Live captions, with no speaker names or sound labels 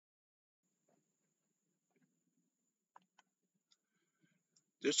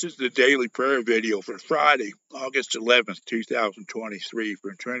This is the daily prayer video for Friday, August 11th, 2023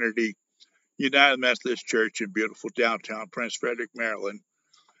 from Trinity United Methodist Church in beautiful downtown Prince Frederick, Maryland,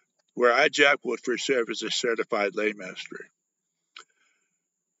 where I, Jack Woodford, serve as a certified lay minister.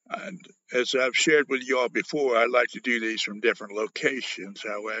 And as I've shared with you all before, I like to do these from different locations.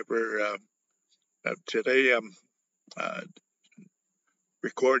 However, today I'm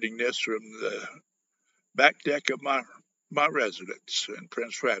recording this from the back deck of my residence in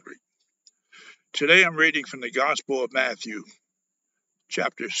Prince Frederick. Today I'm reading from the Gospel of Matthew,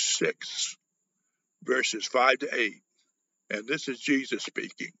 chapter 6, verses 5 to 8. And this is Jesus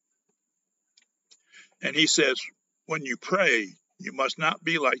speaking. And he says, when you pray, you must not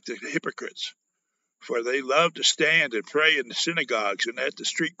be like the hypocrites, for they love to stand and pray in the synagogues and at the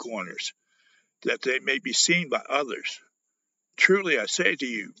street corners, that they may be seen by others. Truly I say to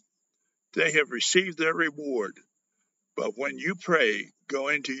you, they have received their reward. But when you pray, go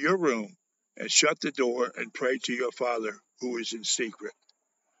into your room and shut the door and pray to your Father who is in secret.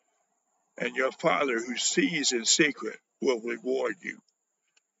 And your Father who sees in secret will reward you.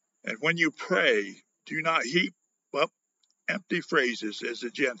 And when you pray, do not heap up empty phrases as the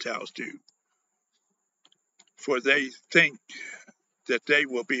Gentiles do, for they think that they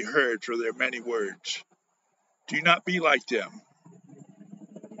will be heard for their many words. Do not be like them,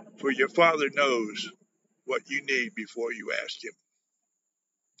 for your Father knows what you need before you ask him.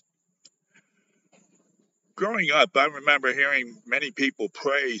 Growing up, I remember hearing many people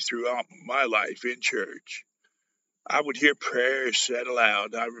pray throughout my life in church. I would hear prayers said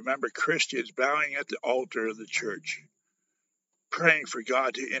aloud. I remember Christians bowing at the altar of the church, praying for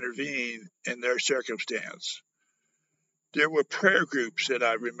God to intervene in their circumstance. There were prayer groups that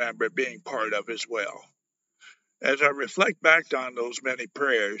I remember being part of as well. As I reflect back on those many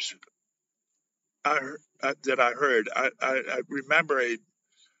prayers I heard, I remember a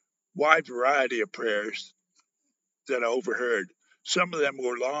wide variety of prayers that I overheard. Some of them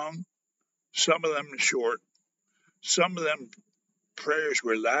were long, some of them short, some of them prayers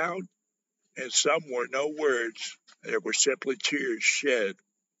were loud, and some were no words. There were simply tears shed,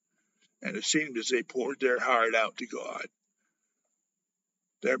 and it seemed as they poured their heart out to God.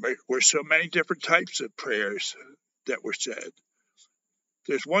 There were so many different types of prayers that were said.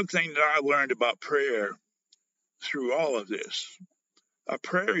 There's one thing that I learned about prayer through all of this. A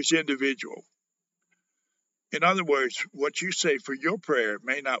prayer is individual. In other words, what you say for your prayer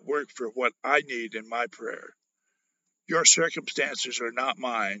may not work for what I need in my prayer. Your circumstances are not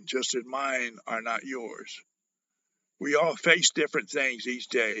mine, just as mine are not yours. We all face different things each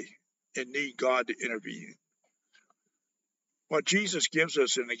day and need God to intervene. Well, Jesus gives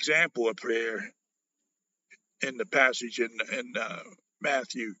us an example of prayer in the passage in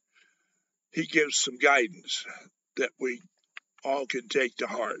Matthew. He gives some guidance that we all can take to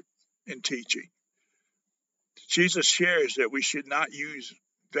heart in teaching. Jesus shares that we should not use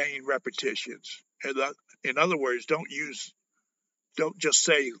vain repetitions. In other words, don't just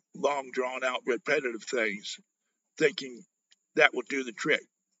say long, drawn out, repetitive things, thinking that will do the trick.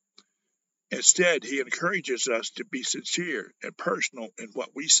 Instead, he encourages us to be sincere and personal in what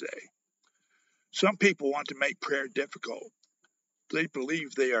we say. Some people want to make prayer difficult. They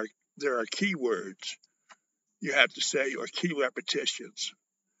believe there are key words you have to say or key repetitions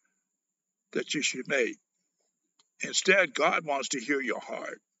that you should make. Instead, God wants to hear your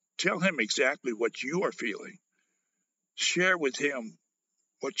heart. Tell him exactly what you are feeling. Share with him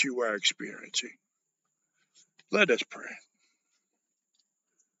what you are experiencing. Let us pray.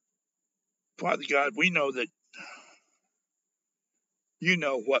 Father God, we know that you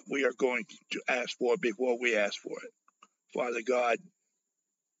know what we are going to ask for before we ask for it. Father God,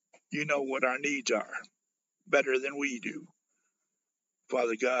 you know what our needs are better than we do.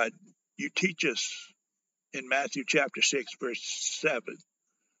 Father God, you teach us in Matthew chapter 6, verse 7.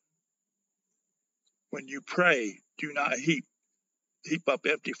 When you pray, do not heap up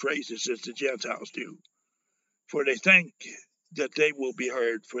empty phrases as the Gentiles do, for they think that they will be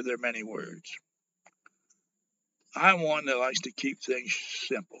heard for their many words. I'm one that likes to keep things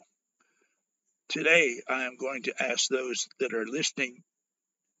simple. Today, I am going to ask those that are listening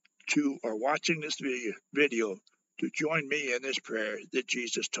to or watching this video to join me in this prayer that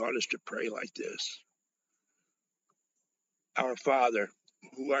Jesus taught us to pray like this. Our Father,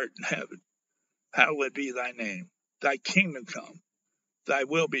 who art in heaven, hallowed be thy name. Thy kingdom come, thy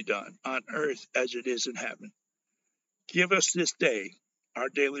will be done on earth as it is in heaven. Give us this day our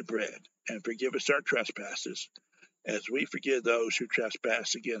daily bread, and forgive us our trespasses, as we forgive those who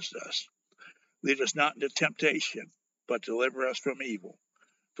trespass against us. Lead us not into temptation, but deliver us from evil.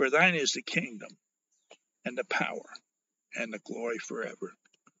 For thine is the kingdom, and the power, and the glory forever.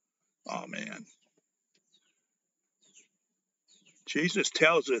 Amen. Jesus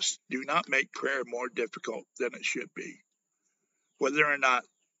tells us, do not make prayer more difficult than it should be. Whether or not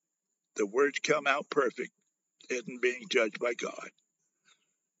the words come out perfect isn't being judged by God.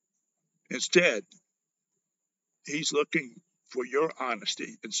 Instead, he's looking for your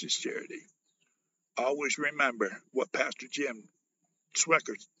honesty and sincerity. Always remember what Pastor Jim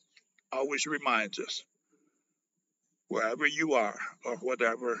Swecker always reminds us. Wherever you are or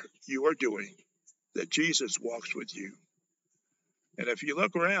whatever you are doing, that Jesus walks with you. And if you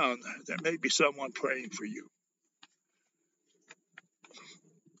look around, there may be someone praying for you.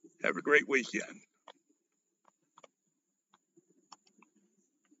 Have a great weekend.